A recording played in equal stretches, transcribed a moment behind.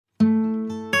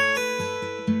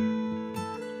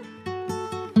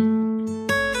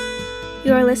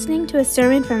You are listening to a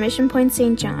sermon from Mission Point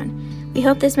St. John. We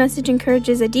hope this message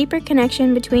encourages a deeper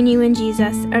connection between you and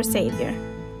Jesus, our Savior.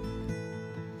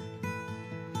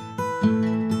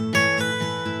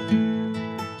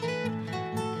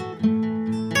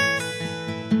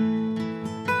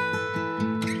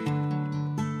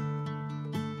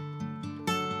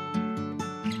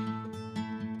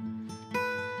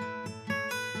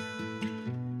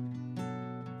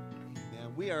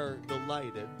 We are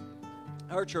delighted.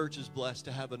 Our church is blessed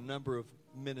to have a number of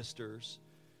ministers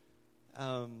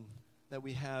that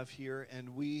we have here,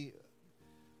 and we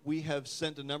have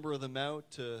sent a number of them out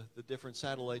to the different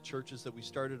satellite churches that we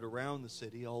started around the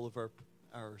city. All of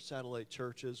our satellite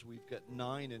churches, we've got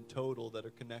 9 in total that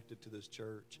are connected to this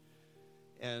church,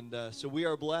 and so we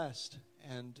are blessed.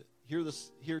 And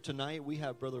here tonight we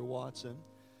have Brother Watson,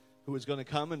 who is going to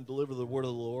come and deliver the word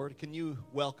of the Lord. Can you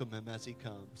welcome him as he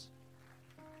comes?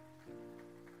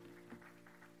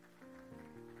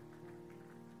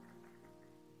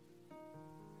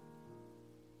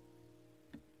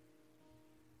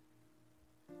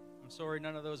 Sorry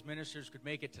none of those ministers could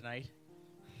make it tonight.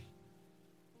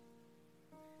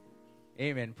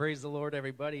 Amen. Praise the Lord,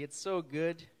 everybody. It's so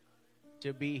good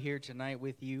to be here tonight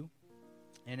with you.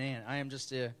 And I am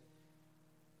just I'm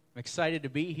excited to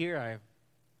be here. I have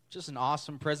just an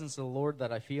awesome presence of the Lord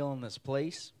that I feel in this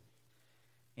place.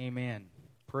 Amen.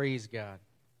 Praise God.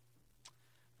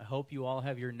 I hope you all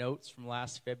have your notes from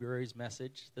last February's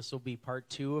message. This will be part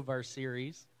 2 of our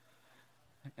series.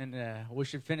 And we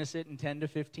should finish it in 10 to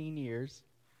 15 years.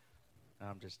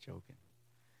 I'm just joking.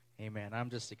 Amen.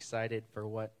 I'm just excited for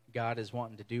what God is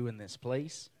wanting to do in this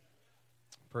place.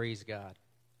 Praise God.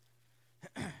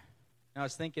 Now, I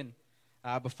was thinking,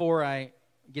 before I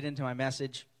get into my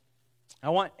message, I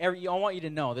want you to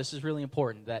know, this is really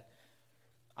important, that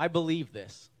I believe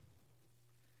this.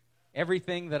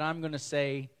 Everything that I'm going to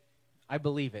say, I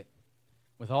believe it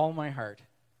with all my heart.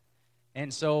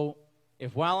 And so,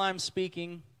 if while I'm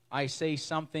speaking, I say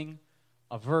something,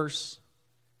 a verse,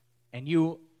 and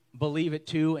you believe it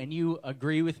too, and you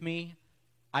agree with me,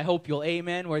 I hope you'll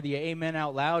amen, whether you amen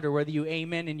out loud or whether you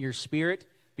amen in your spirit,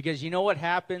 because you know what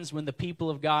happens when the people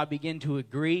of God begin to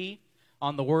agree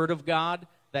on the Word of God,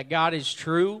 that God is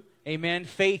true, amen,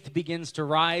 faith begins to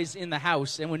rise in the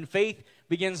house, and when faith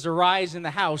begins to rise in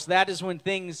the house, that is when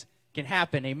things can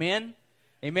happen, amen?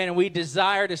 Amen, and we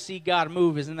desire to see God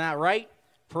move, isn't that right?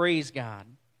 Praise God.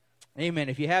 Amen.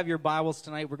 If you have your Bibles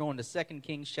tonight, we're going to 2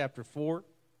 Kings chapter 4. I'm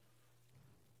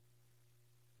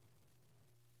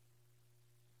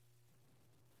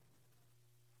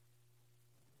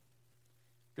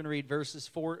going to read verses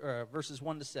 1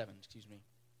 to 7.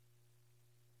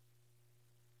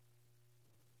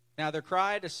 Now there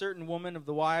cried a certain woman of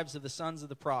the wives of the sons of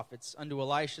the prophets unto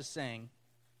Elisha, saying,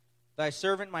 Thy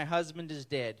servant my husband is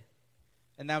dead.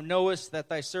 And thou knowest that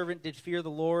thy servant did fear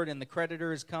the Lord, and the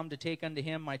creditor is come to take unto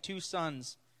him my 2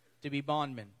 sons to be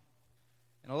bondmen.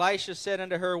 And Elisha said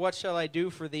unto her, What shall I do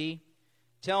for thee?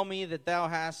 Tell me that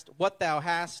what thou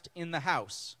hast in the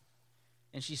house.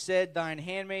 And she said, Thine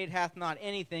handmaid hath not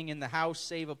anything in the house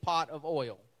save a pot of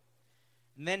oil.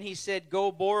 And then he said,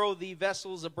 Go borrow thee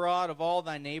vessels abroad of all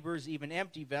thy neighbors, even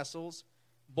empty vessels.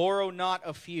 Borrow not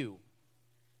a few.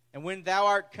 And when thou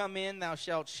art come in, thou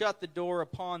shalt shut the door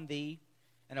upon thee,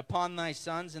 and upon thy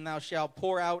sons, and thou shalt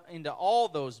pour out into all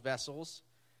those vessels,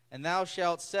 and thou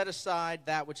shalt set aside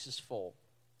that which is full.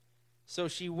 So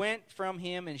she went from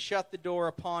him and shut the door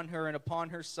upon her and upon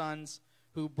her sons,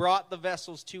 who brought the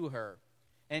vessels to her.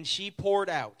 And she poured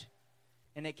out.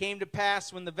 And it came to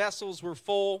pass, when the vessels were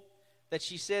full, that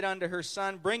she said unto her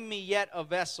son, Bring me yet a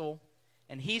vessel.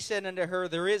 And he said unto her,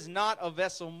 There is not a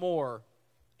vessel more.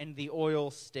 And the oil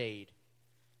stayed.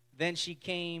 Then she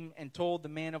came and told the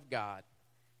man of God.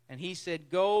 And he said,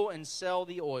 Go and sell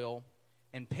the oil,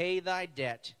 and pay thy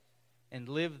debt, and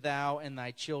live thou and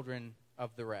thy children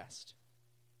of the rest.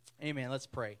 Amen. Let's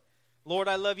pray. Lord,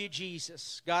 I love you,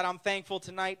 Jesus. God, I'm thankful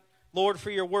tonight, Lord,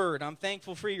 for your word. I'm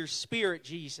thankful for your spirit,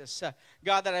 Jesus.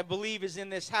 God, that I believe is in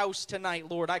this house tonight,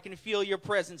 Lord. I can feel your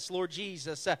presence, Lord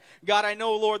Jesus. God, I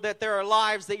know, Lord, that there are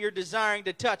lives that you're desiring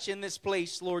to touch in this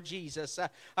place, Lord Jesus.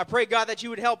 I pray, God, that you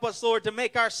would help us, Lord, to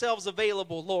make ourselves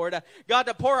available, Lord. God,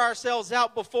 to pour ourselves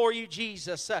out before you,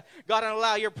 Jesus. God, and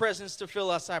allow your presence to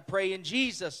fill us, I pray, in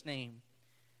Jesus' name.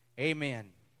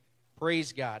 Amen.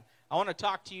 Praise God. I want to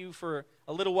talk to you for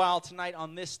a little while tonight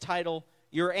on this title,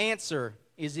 Your Answer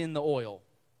is in the Oil.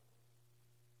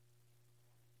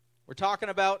 We're talking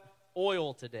about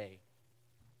oil today.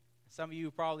 Some of you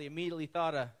probably immediately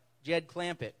thought of Jed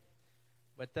Clampett,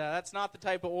 but that's not the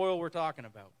type of oil we're talking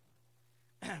about.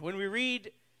 When we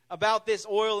read about this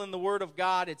oil in the Word of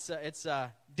God, it's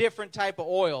a different type of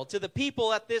oil. To the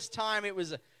people at this time, it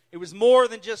was more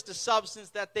than just a substance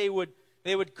that they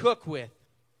would cook with.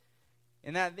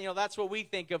 And that, that's what we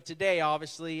think of today,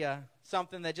 obviously,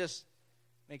 something that just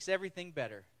makes everything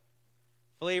better.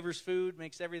 Flavors food,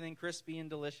 makes everything crispy and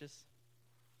delicious.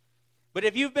 But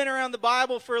if you've been around the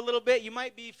Bible for a little bit, you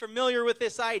might be familiar with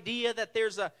this idea that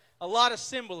there's a lot of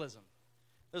symbolism.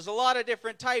 There's a lot of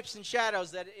different types and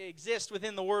shadows that exist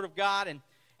within the Word of God.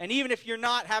 And even if you're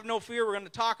not, have no fear, we're going to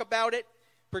talk about it,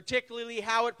 particularly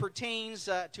how it pertains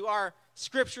to our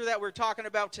scripture that we're talking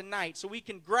about tonight, so we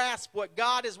can grasp what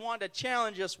God has wanted to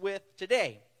challenge us with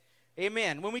today.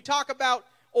 Amen. When we talk about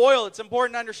oil, it's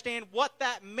important to understand what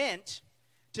that meant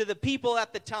to the people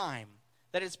at the time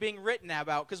that it's being written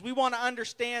about, because we want to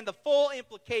understand the full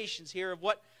implications here of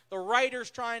what the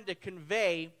writer's trying to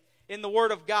convey in the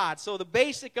Word of God. So the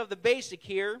basic of the basic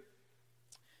here,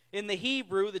 in the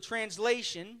Hebrew, the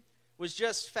translation was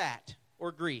just fat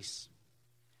or grease.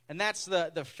 And that's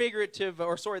the figurative,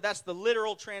 that's the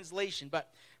literal translation.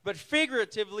 But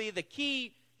figuratively, the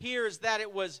key here is that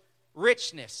it was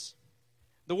richness.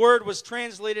 The word was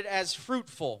translated as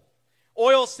fruitful.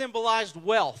 Oil symbolized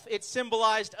wealth. It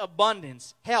symbolized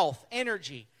abundance, health,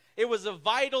 energy. It was a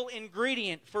vital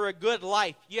ingredient for a good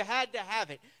life. You had to have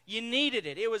it. You needed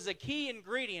it. It was a key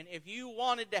ingredient if you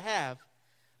wanted to have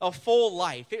a full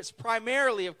life. It's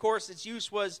primarily, of course, its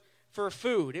use was for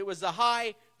food. It was a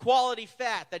high-quality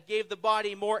fat that gave the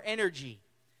body more energy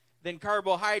than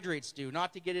carbohydrates do.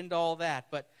 Not to get into all that,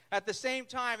 but at the same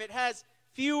time, it has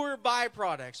fewer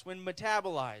byproducts when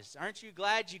metabolized. Aren't you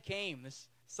glad you came? This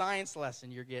science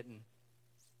lesson you're getting.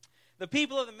 The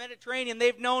people of the Mediterranean,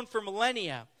 they've known for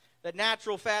millennia that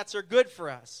natural fats are good for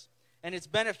us, and it's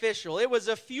beneficial. It was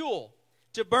a fuel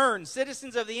to burn.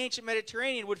 Citizens of the ancient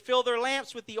Mediterranean would fill their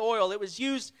lamps with the oil. It was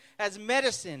used as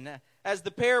medicine, as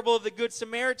the parable of the Good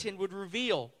Samaritan would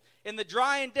reveal. In the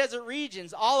dry and desert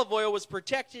regions, olive oil was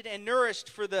protected and nourished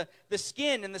for the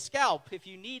skin and the scalp. If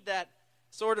you need that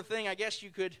sort of thing, I guess you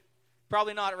could,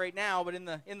 probably not right now, but in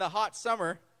the hot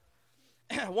summer.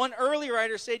 One early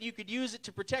writer said you could use it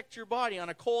to protect your body on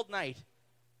a cold night.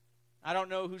 I don't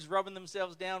know who's rubbing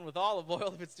themselves down with olive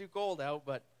oil if it's too cold out,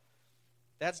 but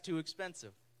that's too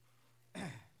expensive.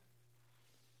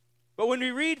 But when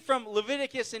we read from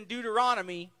Leviticus and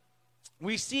Deuteronomy,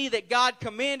 we see that God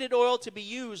commanded oil to be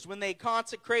used when they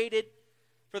consecrated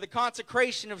for the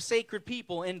consecration of sacred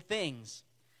people and things.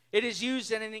 It is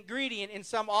used as an ingredient in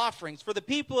some offerings. For the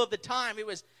people of the time, it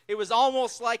was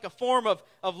almost like a form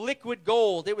of liquid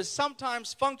gold. It was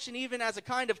sometimes functioned even as a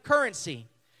kind of currency.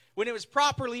 When it was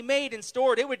properly made and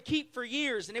stored, it would keep for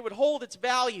years and it would hold its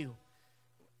value.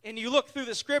 And you look through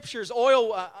the scriptures,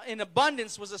 oil in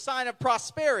abundance was a sign of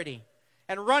prosperity.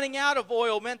 And running out of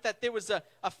oil meant that there was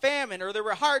a famine or there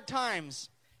were hard times.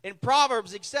 In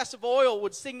Proverbs, excessive oil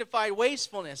would signify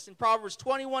wastefulness. In Proverbs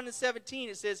 21:17,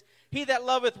 it says, "He that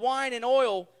loveth wine and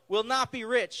oil will not be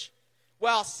rich."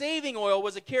 While saving oil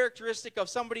was a characteristic of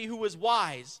somebody who was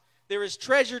wise. There is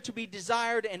treasure to be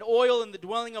desired and oil in the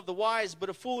dwelling of the wise, but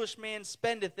a foolish man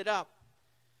spendeth it up.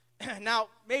 Now,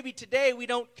 maybe today we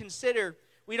don't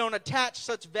attach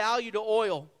such value to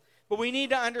oil. But we need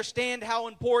to understand how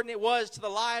important it was to the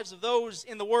lives of those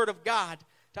in the Word of God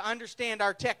to understand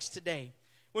our text today.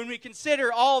 When we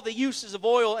consider all the uses of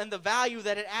oil and the value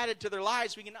that it added to their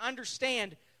lives, we can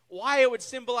understand why it would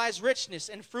symbolize richness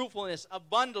and fruitfulness,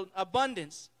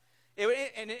 abundance.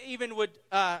 And it even would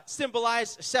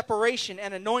symbolize separation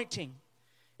and anointing.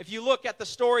 If you look at the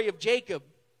story of Jacob,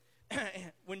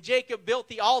 when Jacob built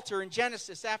the altar in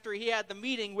Genesis after he had the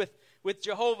meeting with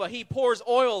Jehovah, he pours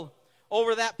oil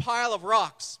over that pile of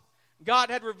rocks. God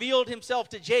had revealed himself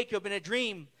to Jacob in a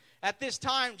dream. At this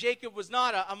time, Jacob was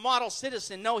not a model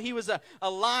citizen. No, he was a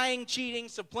lying, cheating,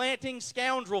 supplanting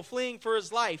scoundrel fleeing for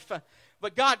his life.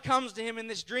 But God comes to him in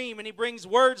this dream, and he brings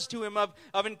words to him of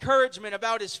encouragement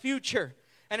about his future.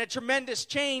 And a tremendous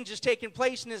change has taken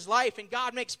place in his life, and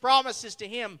God makes promises to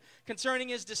him concerning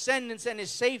his descendants and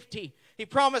his safety. He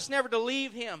promised never to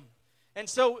leave him. And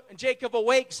so Jacob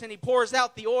awakes, and he pours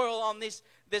out the oil on this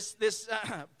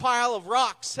pile of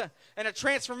rocks, and a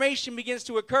transformation begins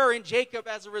to occur in Jacob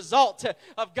as a result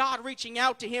of God reaching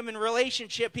out to him in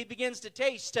relationship. He begins to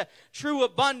taste true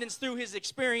abundance through his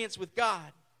experience with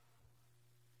God.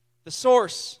 The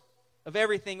source of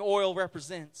everything oil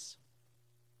represents.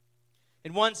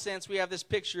 In one sense, we have this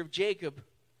picture of Jacob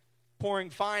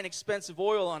pouring fine, expensive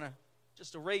oil on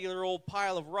just a regular old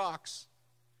pile of rocks,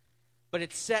 but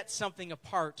it set something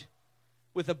apart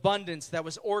with abundance that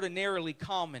was ordinarily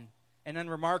common and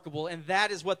unremarkable, and that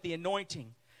is what the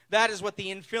anointing, That is what the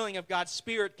infilling of God's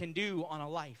Spirit can do on a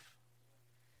life.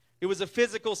 It was a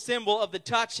physical symbol of the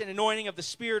touch and anointing of the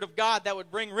Spirit of God that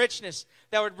would bring richness,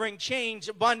 that would bring change,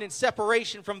 abundance,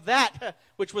 separation from that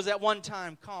which was at one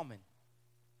time common.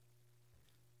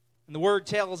 And the Word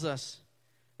tells us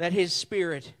that His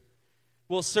Spirit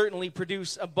will certainly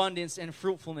produce abundance and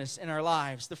fruitfulness in our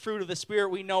lives. The fruit of the Spirit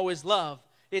we know is love,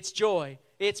 it's joy,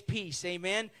 it's peace.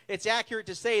 Amen? It's accurate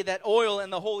to say that oil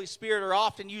and the Holy Spirit are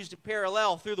often used in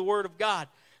parallel through the Word of God.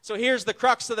 So here's the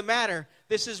crux of the matter.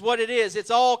 This is what it is.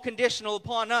 It's all conditional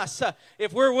upon us.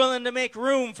 If we're willing to make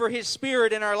room for His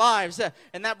Spirit in our lives.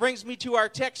 And that brings me to our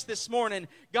text this morning.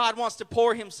 God wants to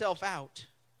pour Himself out.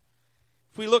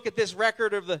 If we look at this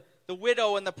record of the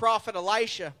widow and the prophet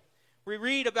Elisha, we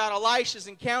read about Elisha's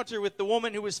encounter with the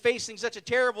woman who was facing such a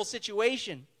terrible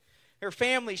situation. Her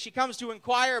family, she comes to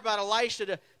inquire about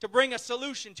Elisha to bring a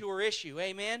solution to her issue.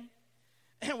 Amen?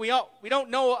 We don't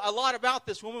know a lot about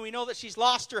this woman. We know that she's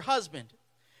lost her husband.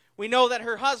 We know that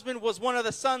her husband was one of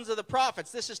the sons of the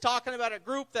prophets. This is talking about a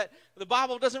group that the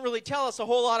Bible doesn't really tell us a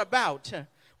whole lot about.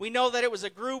 We know that it was a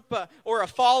group or a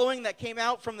following that came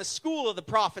out from the school of the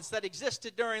prophets that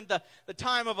existed during the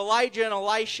time of Elijah and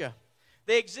Elisha.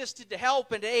 They existed to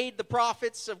help and to aid the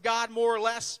prophets of God more or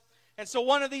less. And so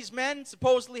one of these men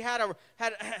supposedly had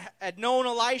known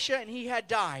Elisha, and he had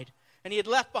died. And he had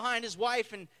left behind his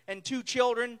wife and 2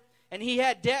 children, and he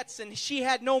had debts, and she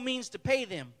had no means to pay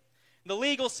them. The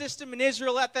legal system in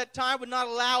Israel at that time would not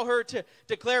allow her to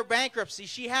declare bankruptcy.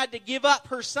 She had to give up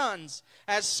her sons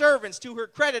as servants to her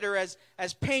creditor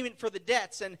as payment for the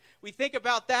debts. And we think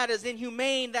about that as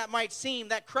inhumane that might seem.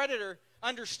 That creditor,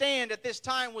 understand at this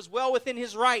time, was well within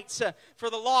his rights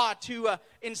for the law to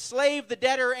enslave the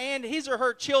debtor and his or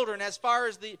her children as far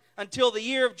as until the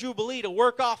year of Jubilee to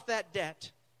work off that debt.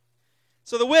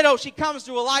 So the widow, she comes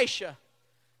to Elisha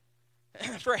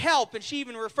for help, and she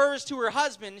even refers to her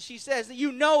husband. She says that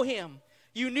you know him.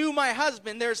 You knew my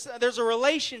husband. There's a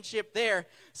relationship there.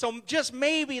 So just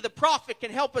maybe the prophet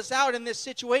can help us out in this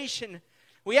situation.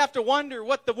 We have to wonder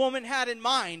what the woman had in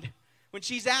mind when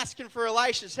she's asking for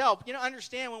Elisha's help. You know,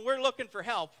 understand, when we're looking for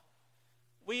help,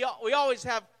 we always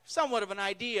have somewhat of an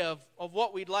idea of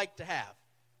what we'd like to have.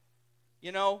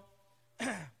 You know,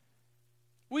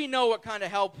 we know what kind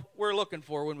of help we're looking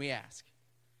for when we ask.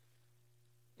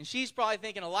 And she's probably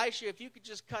thinking, Elisha, if you could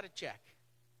just cut a check,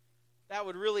 that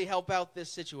would really help out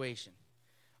this situation.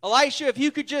 Elisha, if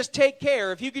you could just take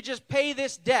care, if you could just pay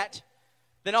this debt,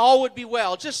 then all would be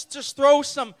well. Just throw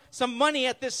some money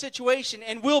at this situation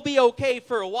and we'll be okay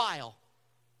for a while.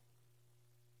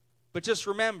 But just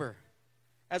remember,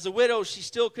 as a widow, she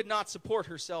still could not support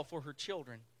herself or her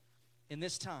children in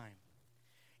this time.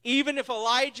 Even if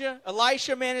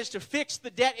Elisha managed to fix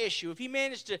the debt issue, if he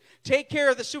managed to take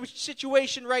care of the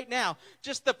situation right now,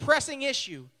 just the pressing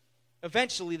issue,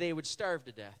 eventually they would starve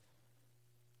to death.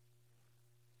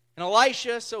 And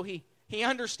Elisha, so he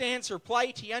understands her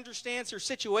plight, he understands her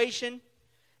situation,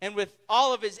 and with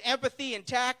all of his empathy and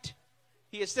tact,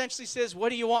 he essentially says, what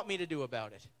do you want me to do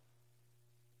about it?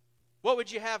 What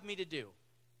would you have me to do?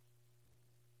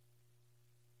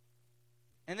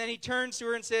 And then he turns to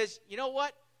her and says, you know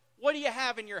what? What do you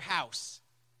have in your house?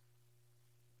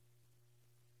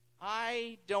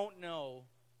 I don't know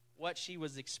what she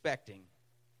was expecting,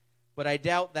 but I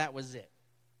doubt that was it.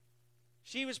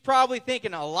 She was probably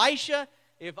thinking, Elisha,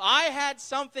 if I had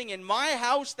something in my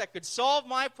house that could solve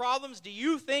my problems, do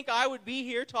you think I would be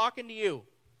here talking to you?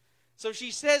 So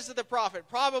she says to the prophet,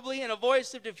 probably in a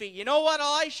voice of defeat, you know what,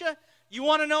 Elisha? You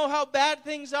want to know how bad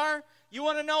things are? You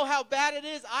want to know how bad it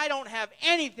is? I don't have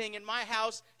anything in my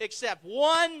house except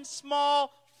one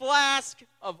small flask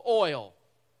of oil.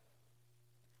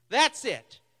 That's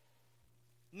it.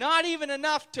 Not even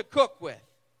enough to cook with.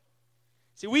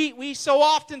 See, we so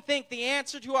often think the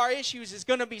answer to our issues is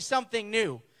going to be something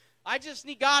new. I just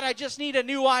need a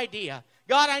new idea.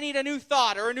 God, I need a new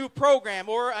thought or a new program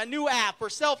or a new app or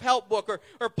self-help book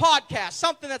or podcast,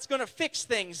 something that's going to fix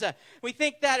things. We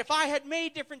think that if I had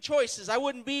made different choices, I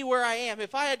wouldn't be where I am.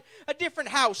 If I had a different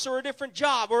house or a different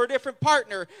job or a different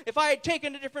partner, if I had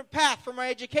taken a different path for my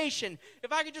education,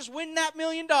 if I could just win that $1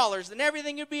 million, then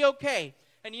everything would be okay.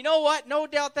 And you know what? No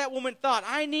doubt that woman thought,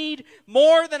 I need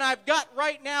more than I've got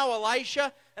right now,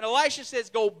 Elisha. And Elisha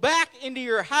says, go back into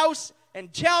your house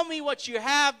and tell me what you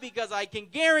have, because I can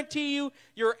guarantee you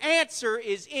your answer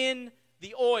is in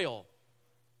the oil.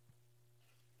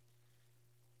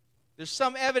 There's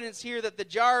some evidence here that the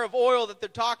jar of oil that they're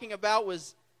talking about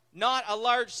was not a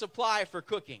large supply for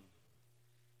cooking.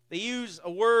 They use a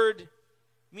word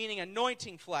meaning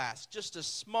anointing flask, just a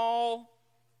small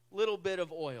little bit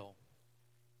of oil.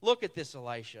 Look at this,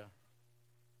 Elisha.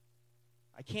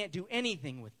 I can't do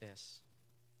anything with this.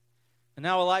 And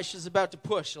now Elisha's about to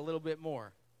push a little bit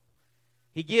more.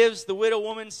 He gives the widow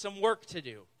woman some work to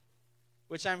do,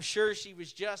 which I'm sure she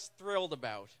was just thrilled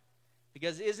about.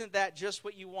 Because isn't that just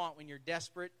what you want when you're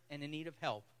desperate and in need of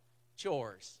help?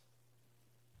 Chores.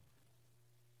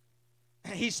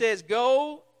 He says,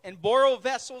 go and borrow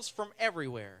vessels from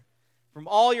everywhere, from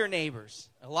all your neighbors.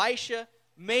 Elisha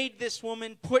made this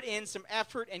woman put in some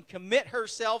effort and commit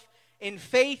herself in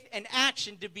faith and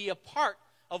action to be a part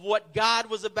of what God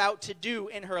was about to do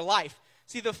in her life.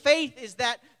 See, the faith is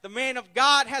that the man of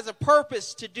God has a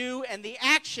purpose to do, and the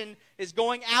action is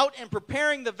going out and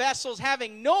preparing the vessels,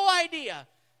 having no idea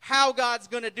how God's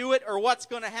going to do it or what's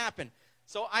going to happen.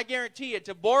 So I guarantee you,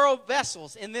 to borrow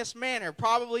vessels in this manner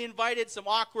probably invited some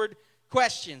awkward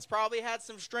questions, probably had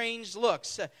some strange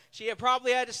looks. She had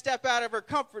probably had to step out of her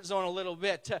comfort zone a little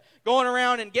bit, going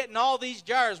around and getting all these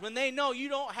jars when they know you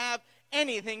don't have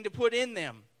anything to put in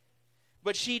them.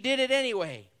 But she did it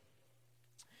anyway.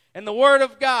 And the word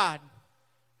of God,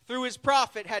 through his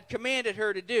prophet, had commanded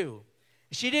her to do.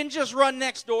 She didn't just run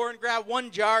next door and grab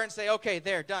one jar and say, okay,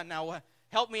 there, done, now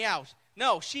help me out.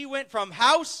 No, she went from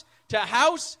house to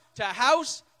house to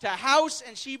house to house,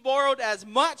 and she borrowed as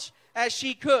much as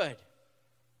she could.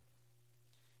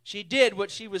 She did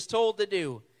what she was told to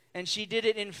do, and she did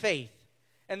it in faith.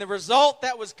 And the result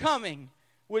that was coming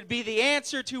would be the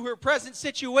answer to her present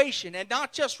situation, and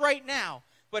not just right now,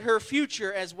 but her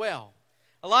future as well.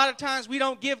 A lot of times we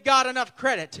don't give God enough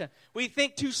credit. We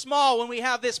think too small when we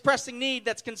have this pressing need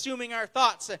that's consuming our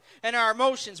thoughts and our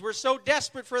emotions. We're so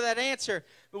desperate for that answer,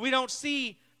 but we don't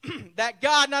see that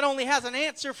God not only has an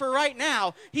answer for right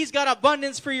now, he's got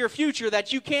abundance for your future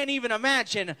that you can't even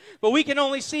imagine. But we can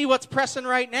only see what's pressing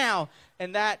right now,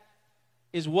 and that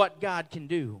is what God can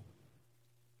do.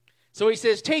 So he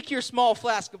says, take your small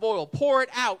flask of oil, pour it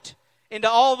out into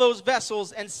all those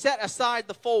vessels, and set aside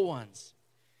the full ones.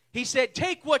 He said,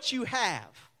 take what you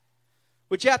have,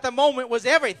 which at the moment was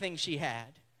everything she had,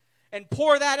 and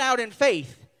pour that out in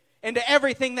faith into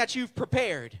everything that you've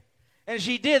prepared. And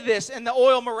she did this, and the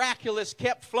oil miraculous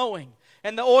kept flowing,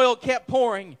 and the oil kept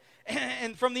pouring,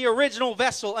 and from the original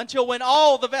vessel until when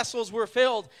all the vessels were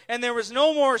filled and there was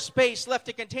no more space left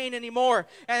to contain anymore.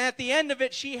 And at the end of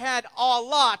it, she had a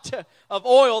lot of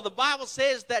oil. The Bible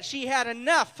says that she had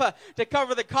enough to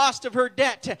cover the cost of her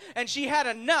debt, and she had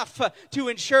enough to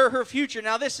ensure her future.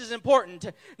 Now, this is important.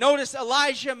 Notice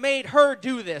Elijah made her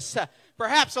do this.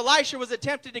 Perhaps Elisha was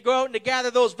attempted to go out and to gather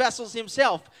those vessels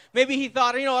himself. Maybe he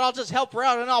thought, you know what, I'll just help her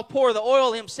out and I'll pour the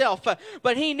oil himself.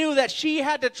 But he knew that she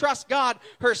had to trust God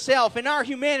herself. In our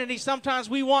humanity, sometimes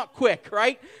we want quick,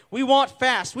 right? We want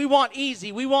fast. We want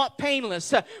easy. We want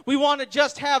painless. We want to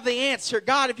just have the answer.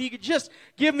 God, if you could just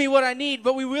give me what I need.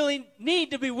 But we really need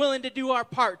to be willing to do our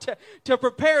part, to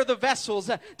prepare the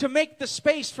vessels, to make the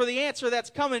space for the answer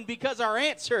that's coming, because our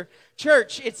answer,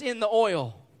 church, it's in the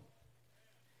oil.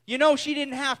 You know, she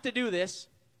didn't have to do this.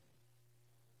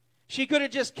 She could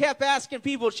have just kept asking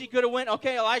people. She could have went,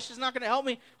 okay, Elisha's not going to help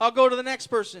me. I'll go to the next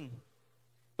person.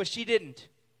 But she didn't.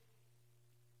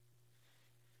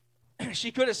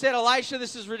 She could have said, Elisha,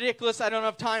 this is ridiculous. I don't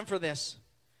have time for this.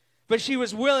 But she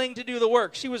was willing to do the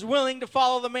work. She was willing to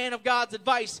follow the man of God's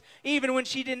advice, even when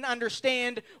she didn't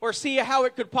understand or see how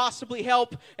it could possibly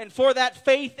help. And for that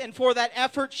faith and for that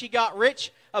effort, she got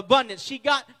rich abundance. She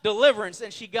got deliverance,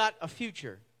 and she got a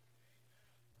future.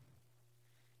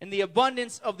 And the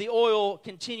abundance of the oil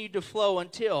continued to flow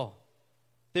until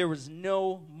there was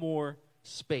no more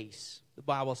space. The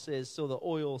Bible says, so the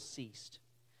oil ceased.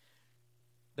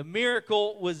 The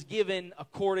miracle was given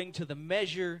according to the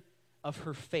measure of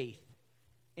her faith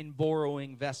in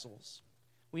borrowing vessels.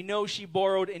 We know she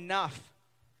borrowed enough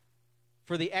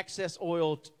for the excess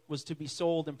oil was to be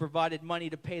sold and provided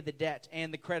money to pay the debt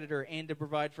and the creditor and to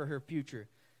provide for her future.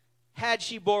 Had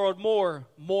she borrowed more,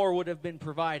 more would have been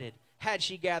provided. Had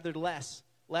she gathered less,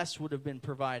 less would have been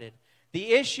provided.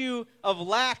 The issue of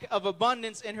lack of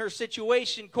abundance in her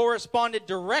situation corresponded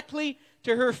directly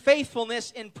to her faithfulness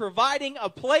in providing a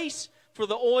place for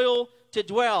the oil to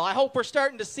dwell. I hope we're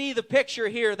starting to see the picture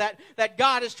here that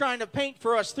God is trying to paint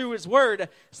for us through his word.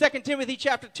 2 Timothy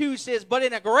chapter 2 says, but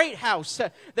in a great house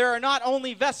there are not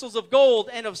only vessels of gold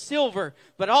and of silver,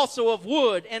 but also of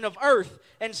wood and of earth,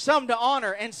 and some to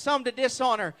honor and some to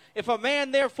dishonor. If a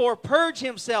man therefore purge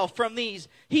himself from these,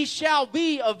 He shall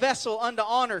be a vessel unto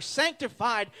honor,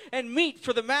 sanctified and meet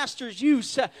for the master's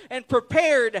use, and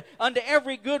prepared unto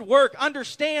every good work.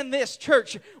 Understand this,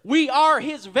 church. We are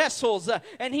his vessels,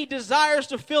 and he desires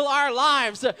to fill our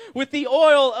lives with the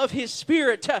oil of his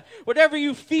Spirit. Whatever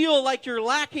you feel like you're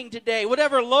lacking today,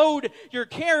 whatever load you're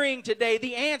carrying today,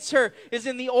 the answer is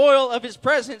in the oil of his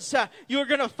presence. You're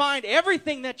going to find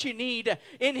everything that you need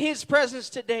in his presence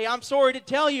today. I'm sorry to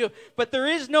tell you, but there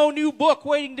is no new book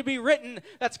waiting to be written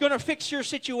that's going to fix your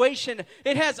situation.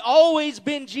 It has always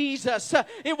been Jesus.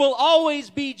 It will always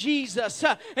be Jesus.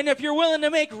 And if you're willing to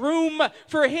make room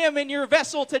for him in your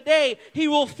vessel today, he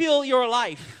will fill your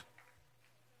life.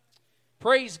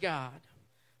 Praise God.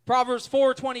 Proverbs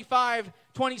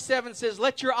 4:25-27 says,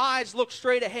 let your eyes look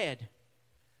straight ahead.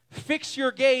 Fix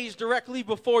your gaze directly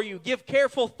before you. Give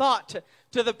careful thought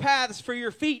to the paths for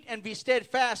your feet, and be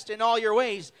steadfast in all your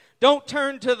ways. Don't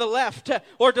turn to the left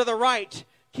or to the right.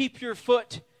 Keep your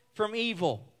foot from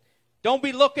evil. Don't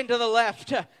be looking to the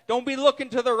left. Don't be looking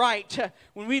to the right.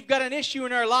 When we've got an issue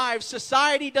in our lives,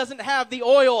 society doesn't have the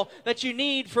oil that you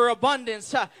need for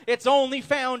abundance. It's only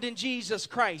found in Jesus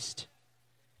Christ.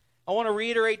 I want to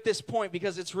reiterate this point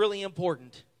because it's really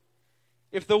important.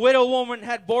 If the widow woman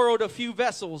had borrowed a few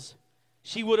vessels,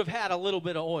 she would have had a little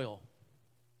bit of oil.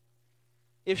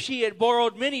 If she had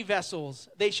borrowed many vessels,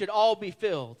 they should all be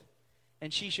filled,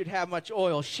 and she should have much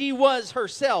oil. She was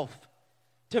herself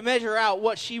to measure out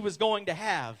what she was going to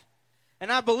have.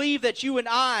 And I believe that you and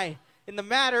I, in the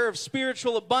matter of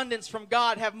spiritual abundance from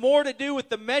God, have more to do with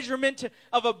the measurement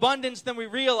of abundance than we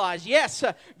realize. Yes,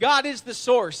 God is the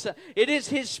source. It is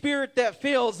his Spirit that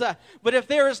fills. But if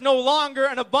there is no longer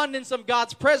an abundance of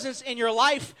God's presence in your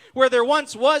life where there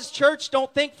once was, church,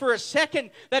 don't think for a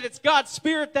second that it's God's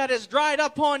Spirit that has dried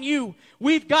up on you.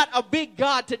 We've got a big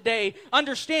God today.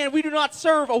 Understand, we do not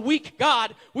serve a weak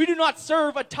God. We do not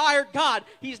serve a tired God.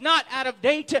 He's not out of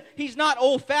date. He's not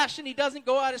old-fashioned. He doesn't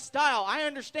go out of style. I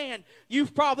understand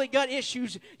you've probably got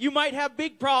issues. You might have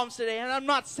big problems today, and I'm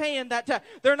not saying that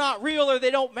they're not real or they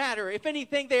don't matter. If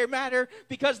anything, they matter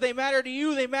because they matter to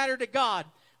you, they matter to God.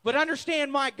 But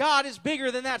understand, my God is bigger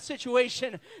than that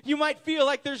situation. You might feel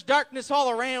like there's darkness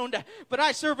all around, but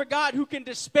I serve a God who can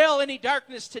dispel any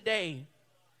darkness today.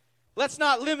 Let's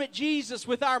not limit Jesus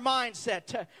with our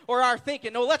mindset or our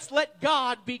thinking. No, let's let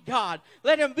God be God.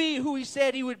 Let him be who he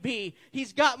said he would be.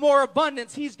 He's got more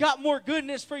abundance. He's got more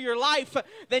goodness for your life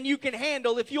than you can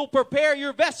handle if you'll prepare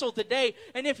your vessel today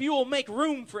and if you will make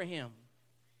room for him.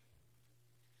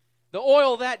 The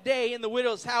oil that day in the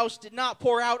widow's house did not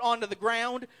pour out onto the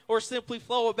ground or simply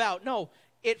flow about. No,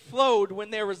 it flowed when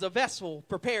there was a vessel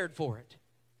prepared for it.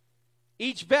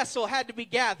 Each vessel had to be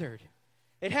gathered.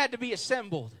 It had to be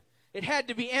assembled. It had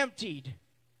to be emptied.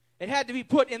 It had to be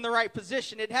put in the right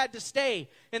position. It had to stay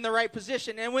in the right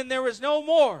position. And when there was no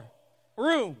more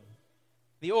room,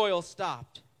 the oil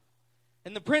stopped.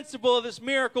 And the principle of this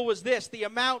miracle was this: the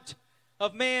amount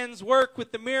of man's work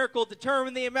with the miracle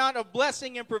determined the amount of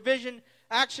blessing and provision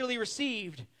actually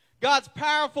received. God's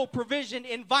powerful provision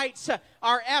invites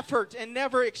our effort and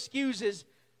never excuses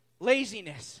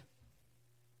laziness.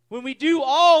 When we do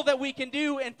all that we can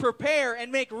do and prepare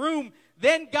and make room,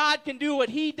 then God can do what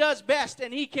he does best,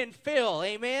 and he can fill.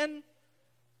 Amen?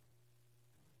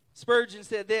 Spurgeon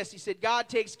said this. He said, God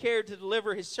takes care to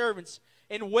deliver his servants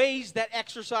in ways that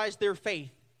exercise their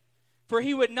faith. For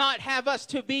he would not have us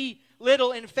to be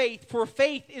little in faith, for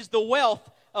faith is the wealth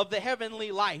of the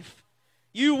heavenly life.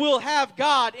 You will have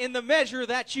God in the measure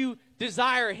that you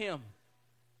desire him.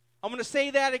 I'm going to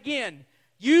say that again.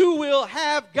 You will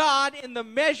have God in the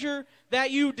measure that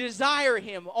you desire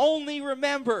him. Only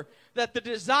remember that the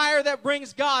desire that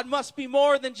brings God must be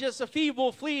more than just a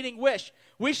feeble, fleeting wish.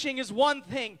 Wishing is one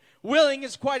thing. Willing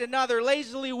is quite another.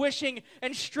 Lazily wishing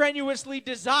and strenuously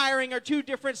desiring are two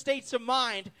different states of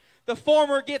mind. The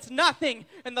former gets nothing,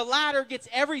 and the latter gets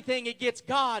everything. It gets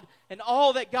God and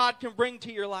all that God can bring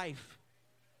to your life.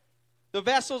 The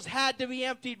vessels had to be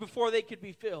emptied before they could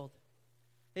be filled.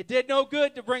 It did no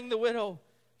good to bring the widow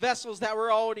vessels that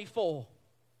were already full.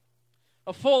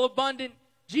 A full, abundant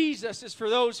Jesus is for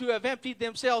those who have emptied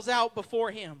themselves out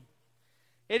before him.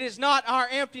 It is not our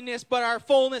emptiness, but our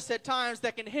fullness at times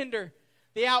that can hinder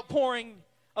the outpouring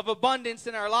of abundance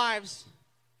in our lives.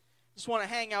 Just want to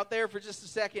hang out there for just a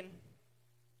second.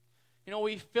 You know,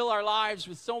 we fill our lives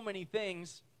with so many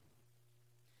things.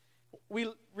 We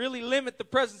really limit the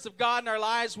presence of God in our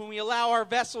lives when we allow our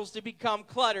vessels to become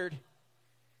cluttered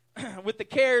with the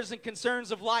cares and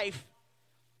concerns of life.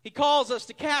 He calls us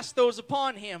to cast those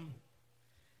upon him.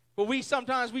 But we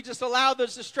just allow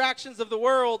those distractions of the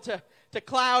world to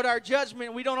cloud our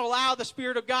judgment. We don't allow the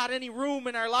Spirit of God any room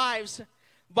in our lives.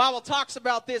 The Bible talks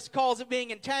about this, calls it being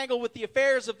entangled with the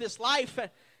affairs of this life.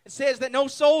 It says that no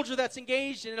soldier that's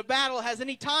engaged in a battle has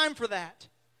any time for that.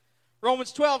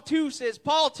 Romans 12:2 says,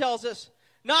 Paul tells us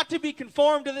not to be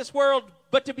conformed to this world,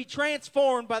 but to be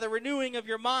transformed by the renewing of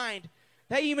your mind,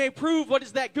 that you may prove what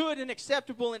is that good and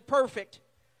acceptable and perfect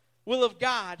will of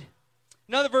God.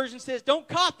 Another version says, don't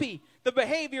copy the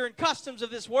behavior and customs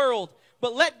of this world,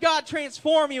 but let God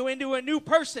transform you into a new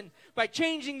person by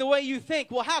changing the way you think.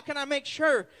 Well, how can I make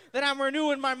sure that I'm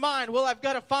renewing my mind? Well, I've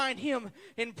got to find Him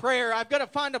in prayer. I've got to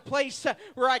find a place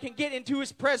where I can get into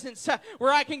His presence,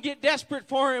 where I can get desperate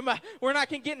for Him, where I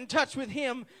can get in touch with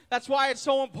Him. That's why it's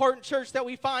so important, church, that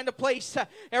we find a place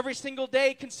every single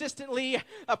day, consistently,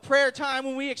 a prayer time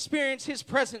when we experience His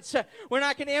presence, when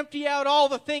I can empty out all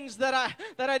the things that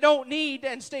I don't need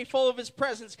and stay full of His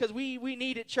presence, because we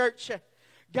need it, church.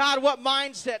 God, what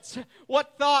mindsets,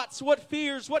 what thoughts, what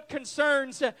fears, what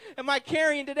concerns am I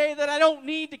carrying today that I don't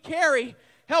need to carry?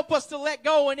 Help us to let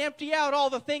go and empty out all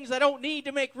the things I don't need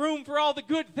to make room for all the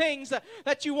good things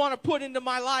that you want to put into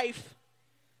my life.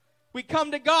 We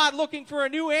come to God looking for a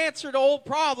new answer to old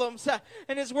problems.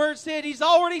 And His Word said He's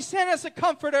already sent us a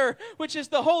comforter, which is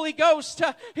the Holy Ghost.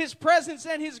 His presence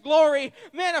and His glory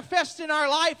manifest in our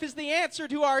life is the answer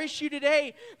to our issue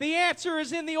today. The answer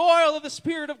is in the oil of the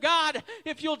Spirit of God,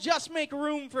 if you'll just make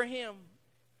room for Him.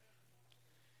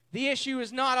 The issue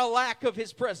is not a lack of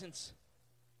His presence.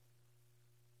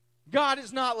 God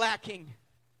is not lacking.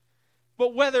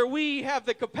 But whether we have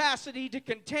the capacity to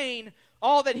contain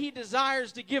all that He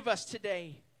desires to give us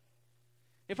today.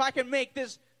 If I can make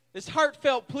this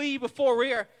heartfelt plea before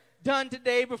we are done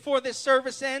today, before this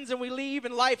service ends and we leave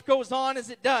and life goes on as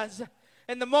it does,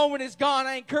 and the moment is gone,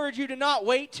 I encourage you to not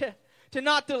wait, to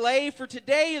not delay, for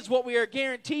today is what we are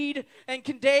guaranteed, and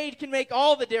today can make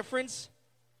all the difference.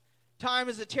 Time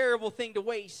is a terrible thing to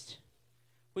waste.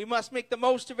 We must make the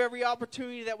most of every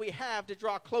opportunity that we have to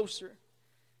draw closer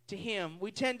to Him.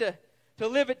 We tend to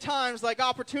live at times like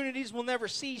opportunities will never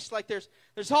cease, like there's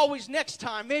always next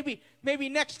time. Maybe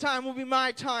next time will be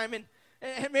my time, and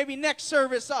maybe next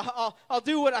service I'll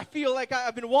do what I feel like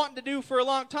I've been wanting to do for a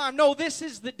long time. No, this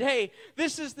is the day,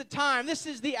 this is the time, this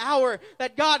is the hour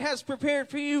that God has prepared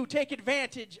for you. Take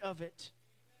advantage of it.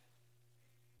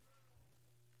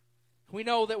 We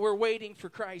know that we're waiting for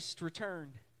Christ's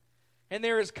return, and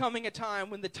there is coming a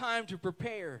time when the time to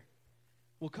prepare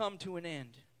will come to an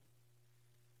end.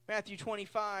 Matthew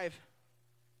 25,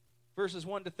 verses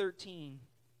 1 to 13.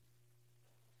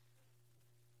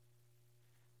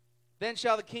 Then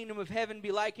shall the kingdom of heaven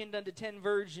be likened unto 10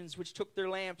 virgins, which took their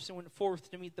lamps and went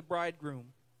forth to meet the bridegroom.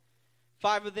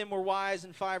 5 of them were wise,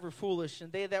 and 5 were foolish.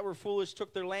 And they that were foolish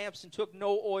took their lamps, and took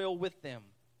no oil with them.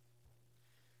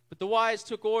 But the wise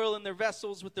took oil in their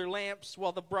vessels with their lamps.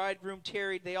 While the bridegroom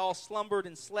tarried, they all slumbered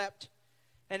and slept.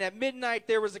 And at midnight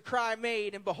there was a cry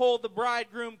made, and behold, the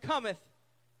bridegroom cometh.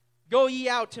 Go ye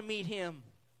out to meet him.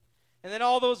 And then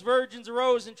all those virgins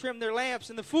arose and trimmed their lamps.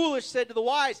 And the foolish said to the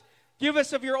wise, Give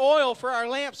us of your oil, for our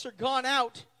lamps are gone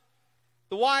out.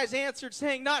 The wise answered,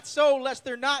 saying, Not so, lest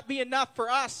there not be enough for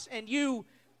us and you.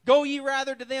 Go ye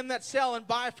rather to them that sell, and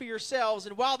buy for yourselves.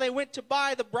 And while they went to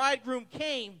buy, the bridegroom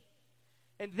came.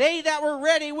 And they that were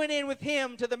ready went in with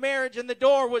him to the marriage, and the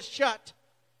door was shut.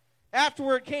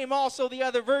 Afterward came also the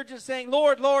other virgins, saying,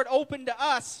 Lord, Lord, open to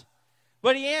us.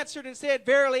 But he answered and said,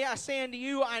 Verily I say unto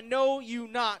you, I know you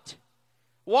not.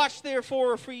 Watch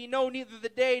therefore, for ye know neither the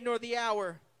day nor the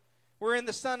hour wherein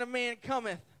the Son of Man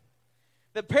cometh.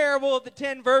 The parable of the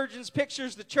 10 virgins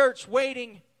pictures the church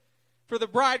waiting for the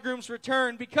bridegroom's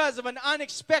return. Because of an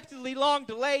unexpectedly long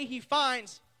delay, he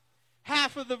finds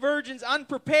half of the virgins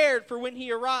unprepared for when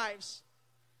he arrives.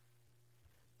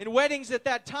 In weddings at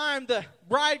that time, the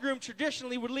bridegroom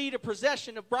traditionally would lead a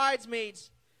procession of bridesmaids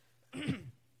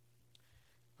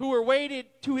who were waited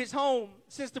to his home.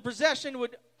 Since the procession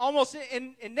would almost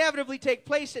inevitably take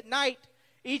place at night,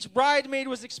 each bridesmaid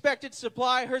was expected to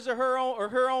supply hers or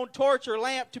her own torch or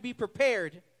lamp to be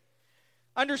prepared.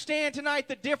 Understand tonight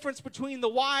the difference between the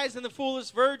wise and the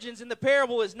foolish virgins in the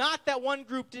parable is not that one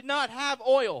group did not have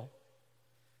oil,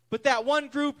 but that one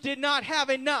group did not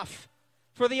have enough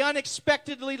for the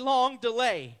unexpectedly long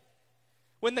delay.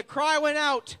 When the cry went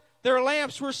out, their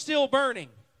lamps were still burning,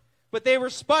 but they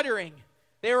were sputtering.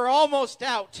 They were almost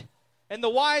out. And the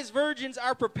wise virgins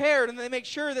are prepared, and they make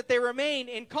sure that they remain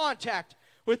in contact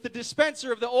with the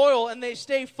dispenser of the oil, and they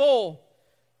stay full.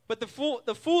 But the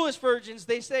foolish virgins,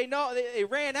 they say no, they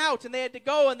ran out, and they had to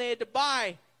go, and they had to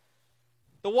buy.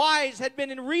 The wise had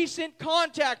been in recent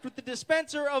contact with the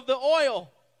dispenser of the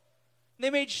oil. They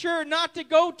made sure not to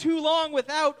go too long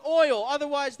without oil.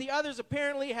 Otherwise, the others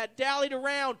apparently had dallied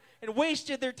around and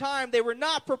wasted their time. They were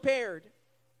not prepared.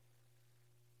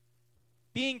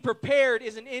 Being prepared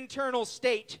is an internal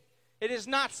state. It is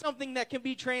not something that can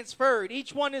be transferred.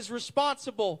 Each one is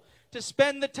responsible to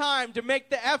spend the time, to make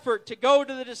the effort, to go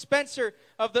to the dispenser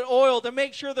of the oil, to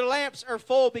make sure the lamps are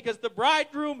full, because the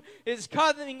bridegroom is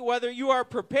coming whether you are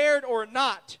prepared or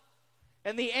not.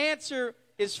 And the answer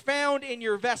is found in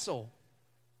your vessel.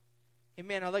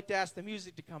 Amen. I'd like to ask the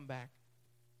music to come back.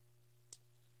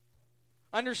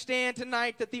 Understand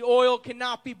tonight that the oil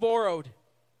cannot be borrowed.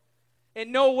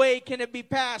 In no way can it be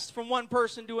passed from one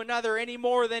person to another any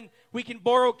more than we can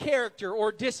borrow character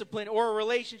or discipline or a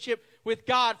relationship with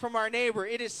God from our neighbor.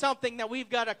 It is something that we've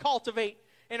got to cultivate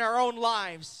in our own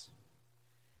lives.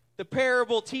 The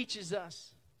parable teaches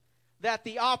us that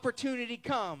the opportunity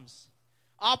comes,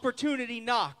 opportunity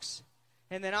knocks,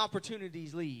 and then opportunity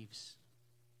leaves.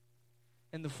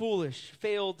 And the foolish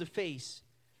failed to face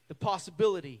the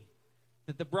possibility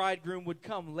that the bridegroom would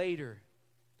come later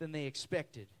than they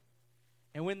expected.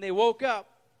 And when they woke up,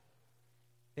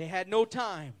 they had no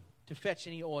time to fetch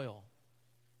any oil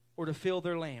or to fill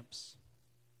their lamps.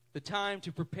 The time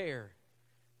to prepare,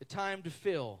 the time to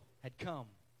fill had come,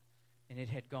 and it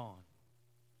had gone.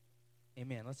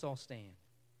 Amen. Let's all stand.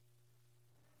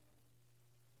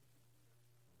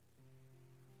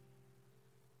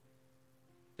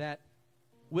 That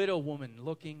widow woman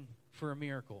looking for a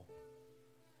miracle,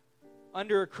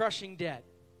 under a crushing debt,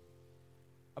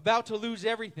 about to lose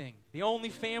everything, the only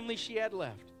family she had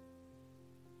left.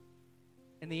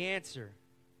 And the answer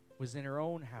was in her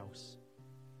own house,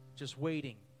 just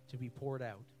waiting to be poured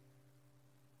out.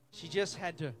 She just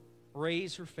had to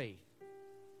raise her faith.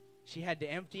 She had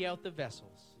to empty out the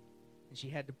vessels, and she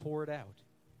had to pour it out.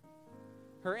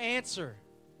 Her answer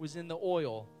was in the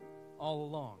oil all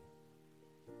along.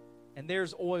 And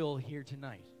there's oil here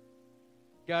tonight.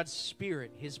 God's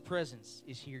Spirit, His presence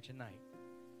is here tonight.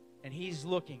 And He's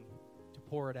looking to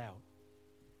pour it out.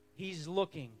 He's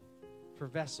looking for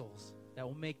vessels that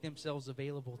will make themselves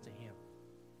available to Him,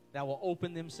 that will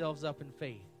open themselves up in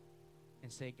faith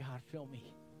and say, God, fill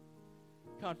me.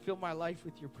 God, fill my life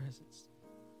with your presence.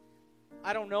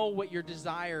 I don't know what your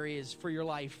desire is for your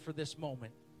life for this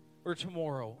moment or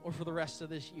tomorrow or for the rest of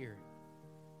this year.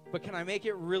 But can I make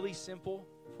it really simple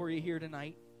for you here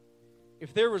tonight?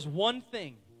 If there was one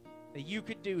thing that you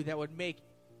could do that would make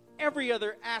every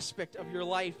other aspect of your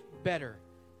life better,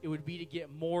 it would be to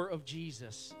get more of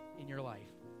Jesus in your life,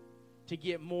 to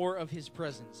get more of His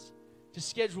presence, to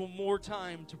schedule more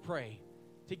time to pray,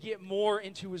 to get more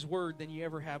into His Word than you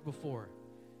ever have before.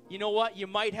 You know what? You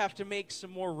might have to make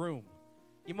some more room.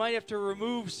 You might have to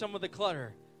remove some of the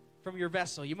clutter from your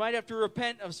vessel. You might have to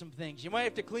repent of some things. You might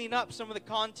have to clean up some of the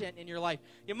content in your life.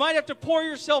 You might have to pour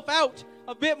yourself out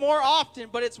a bit more often,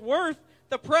 but it's worth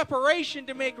the preparation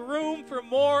to make room for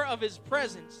more of His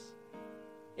presence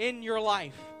in your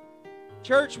life.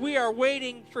 Church, we are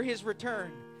waiting for His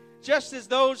return, just as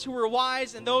those who were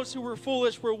wise and those who were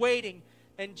foolish were waiting,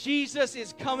 and Jesus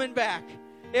is coming back.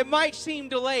 It might seem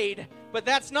delayed, but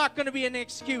that's not going to be an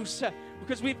excuse,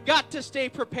 because we've got to stay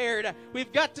prepared.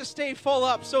 We've got to stay full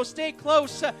up. So stay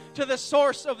close to the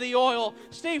source of the oil.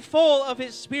 Stay full of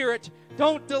His Spirit.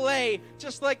 Don't delay.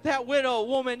 Just like that widow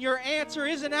woman, your answer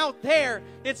isn't out there.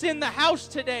 It's in the house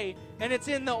today, and it's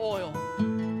in the oil.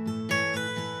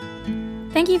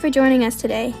 Thank you for joining us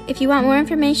today. If you want more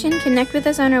information, connect with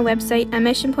us on our website at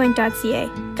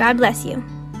missionpoint.ca. God bless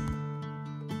you.